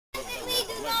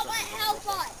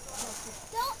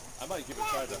might give it a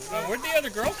try though. Where'd the other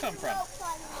girl come from?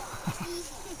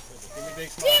 Give me a big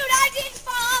smile. Dude, I didn't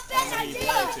fall up and I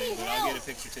But I'll get a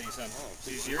picture to you, son.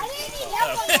 She's yours.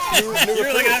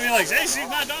 You're looking at me like, hey, she's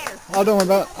my daughter. Oh, don't worry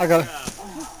about it. I got it.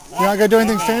 You're not going to do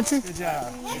anything fancy? Good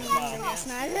job.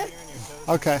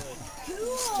 Okay.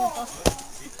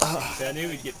 So I knew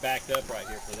we'd get backed up right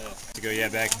here for this. To go, yeah,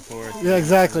 back and forth. Yeah,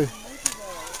 exactly.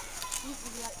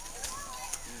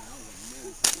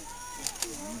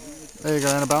 There you go,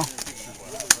 Annabelle.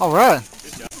 All right.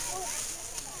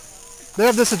 They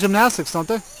have this at gymnastics, don't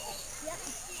they?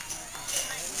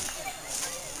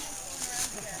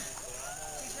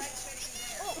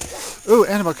 Ooh,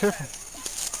 Annabelle, careful.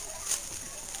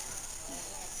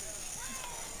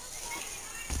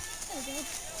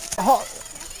 Oh,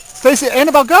 Stacy,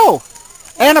 Annabelle, go!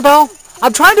 Annabelle,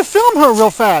 I'm trying to film her real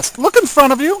fast. Look in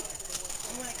front of you.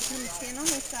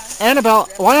 Annabelle,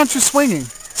 why aren't you swinging?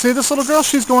 See this little girl?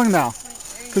 She's going now.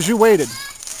 Because you waited. And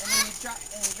then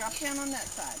you drop down on that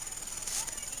side.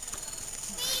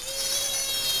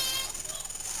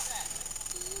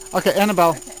 Okay,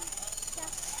 Annabelle. Okay.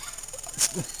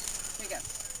 Here you go.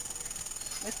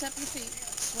 Lift up your feet,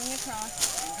 swing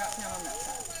across, and drop down on that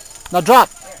side. Now drop.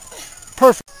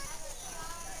 Perfect.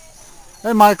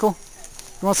 Hey, Michael.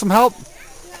 You want some help?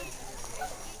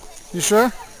 You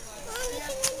sure?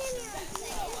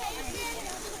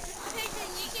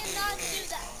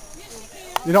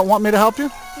 You don't want me to help you?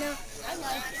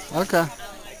 No. Okay.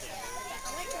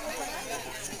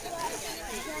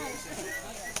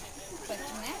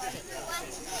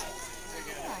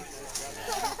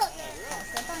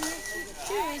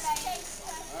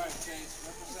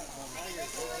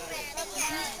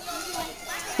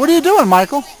 What are you doing,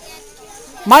 Michael?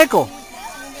 Michael!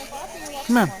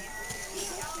 Come here.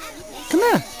 Come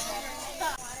here.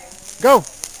 Go.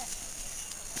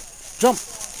 Jump.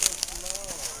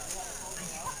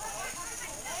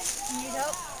 Need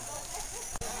help?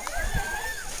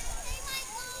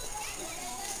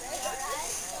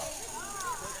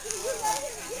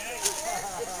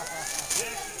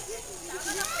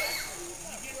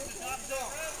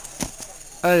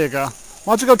 There you go.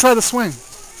 Why don't you go try the swing?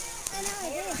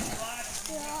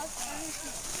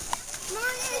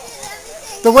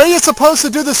 The way you're supposed to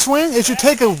do the swing is you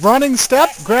take a running step,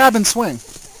 grab and swing.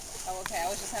 Oh, okay. I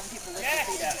was just having people lift their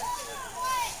feet up.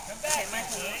 Okay,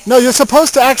 Michael. No, you're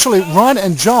supposed to actually run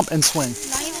and jump and swing.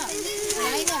 Line up.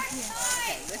 Line up here.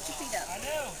 Okay, lift your feet up. I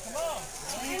know, come on.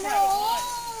 Swing across.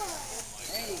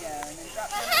 There you go. And then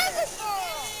drop down there.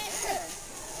 Good.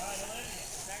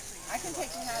 I can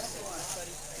take you out if you want.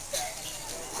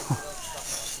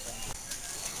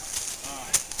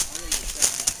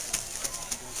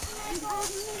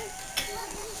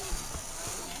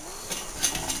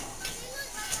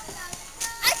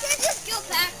 I can just go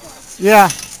backwards. Yeah,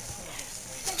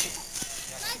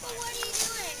 Michael, what are you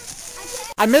doing?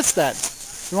 I missed that.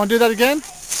 You want to do that again?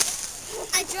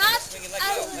 I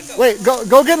dropped. Wait,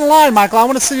 go get in line, Michael. I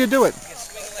want to see you do it.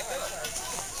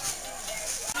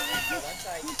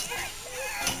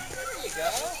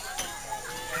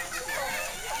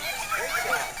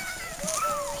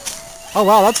 Oh,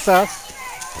 wow, that's fast.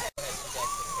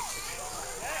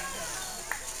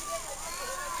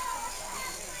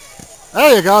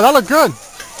 There you go. That looked good.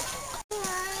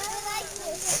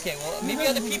 Okay, well, maybe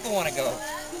other people want to go.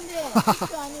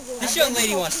 This young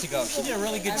lady wants to go. She did a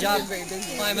really good job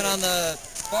climbing on the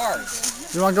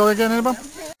bars. You want to go again, Annabelle? Go.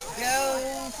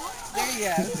 There you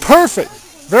go. Perfect.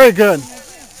 Very good.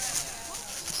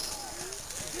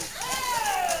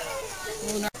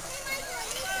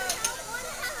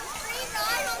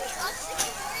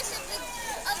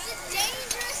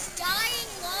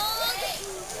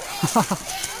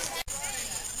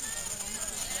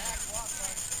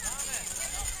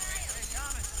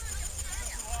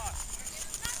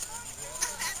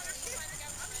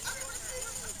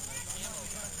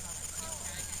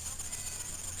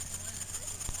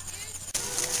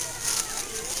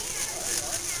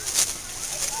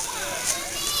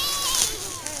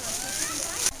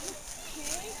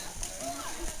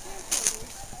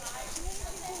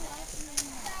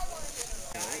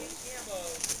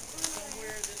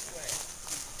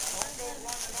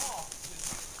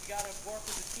 Work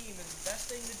as a team, and the best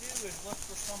thing to do is look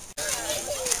for something.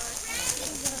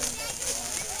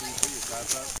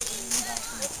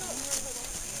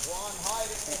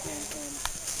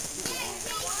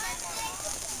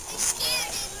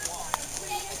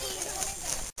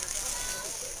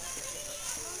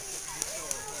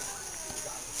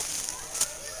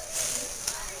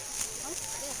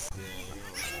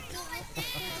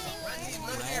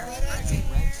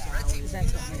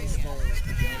 That's what makes the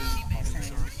spaghetti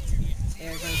sound.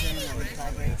 Air goes in and it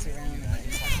vibrates. bounce around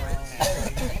and touch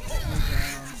all.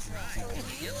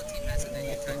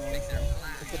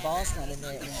 If the ball's not in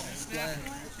there, it won't explode.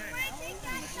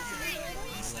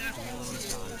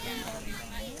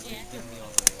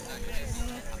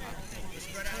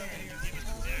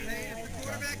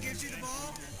 Quarterback gives you the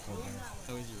ball.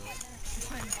 How is your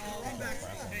quarterback?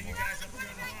 Hey, you guys up here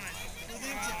on the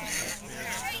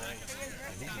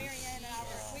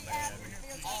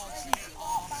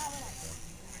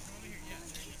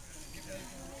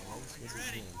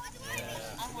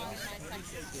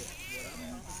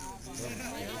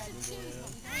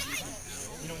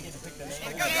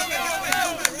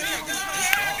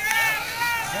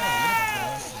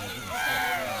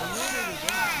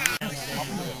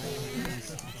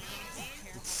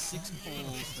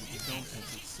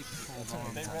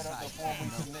They ran up the 4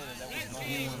 weeks in there, that was not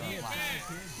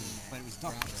but it was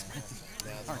dark.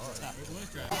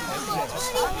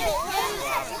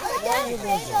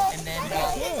 And then,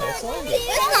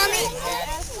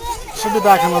 She'll be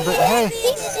back in a little bit. Hey,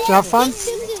 did you have fun?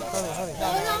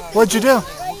 What'd you do?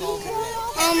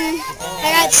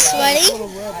 I got sweaty.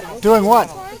 Doing what?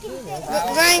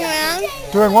 Running around.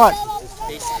 Doing what?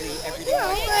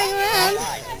 Running around.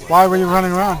 Why were you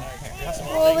running around?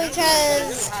 Well,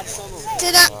 because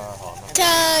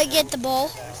to get the ball.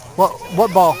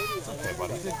 What ball?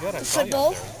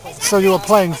 Football. So you were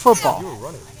playing football.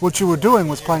 What you were doing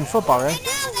was playing football, right?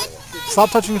 Stop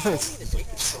touching your face.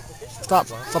 Stop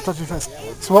touching your face.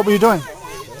 So what were you doing?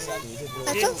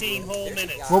 15 whole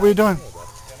minutes. What were you doing?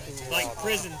 Like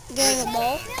prison. Getting the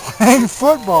ball. Playing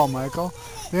football, Michael.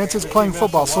 The answer is playing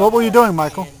football. So what were you doing,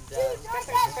 Michael?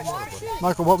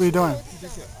 Michael, what were you doing?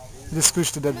 You just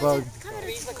squished a dead bug.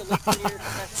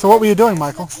 So what were you doing,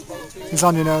 Michael? He's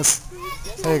on your nose.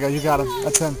 There you go. You got him.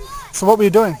 That's him. So what were you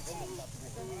doing?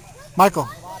 Michael.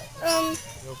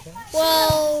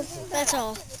 Well, that's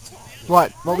all.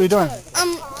 What? What were you doing?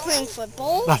 I'm playing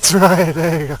football. That's right.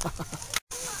 There you go.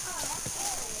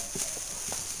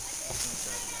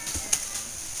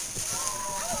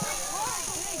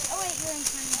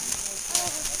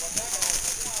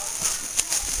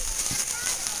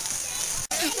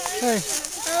 Hey.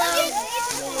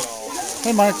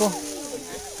 Hey, Michael.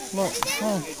 Look.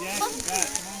 Oh.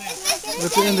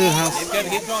 At the Indian house.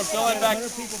 Keep going, fill it back.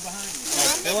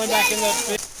 Fill it back in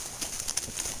the...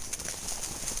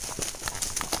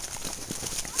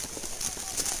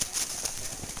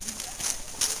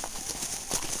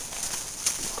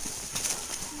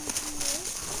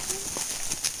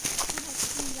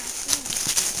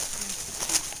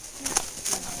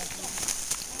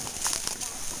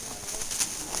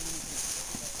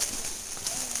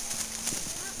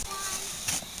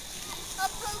 A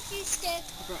pokey stick.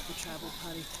 I brought the travel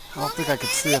putty. I don't think I could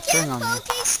see a thing on you.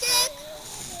 Pokey stick.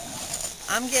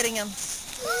 I'm getting him.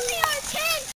 Mommy, our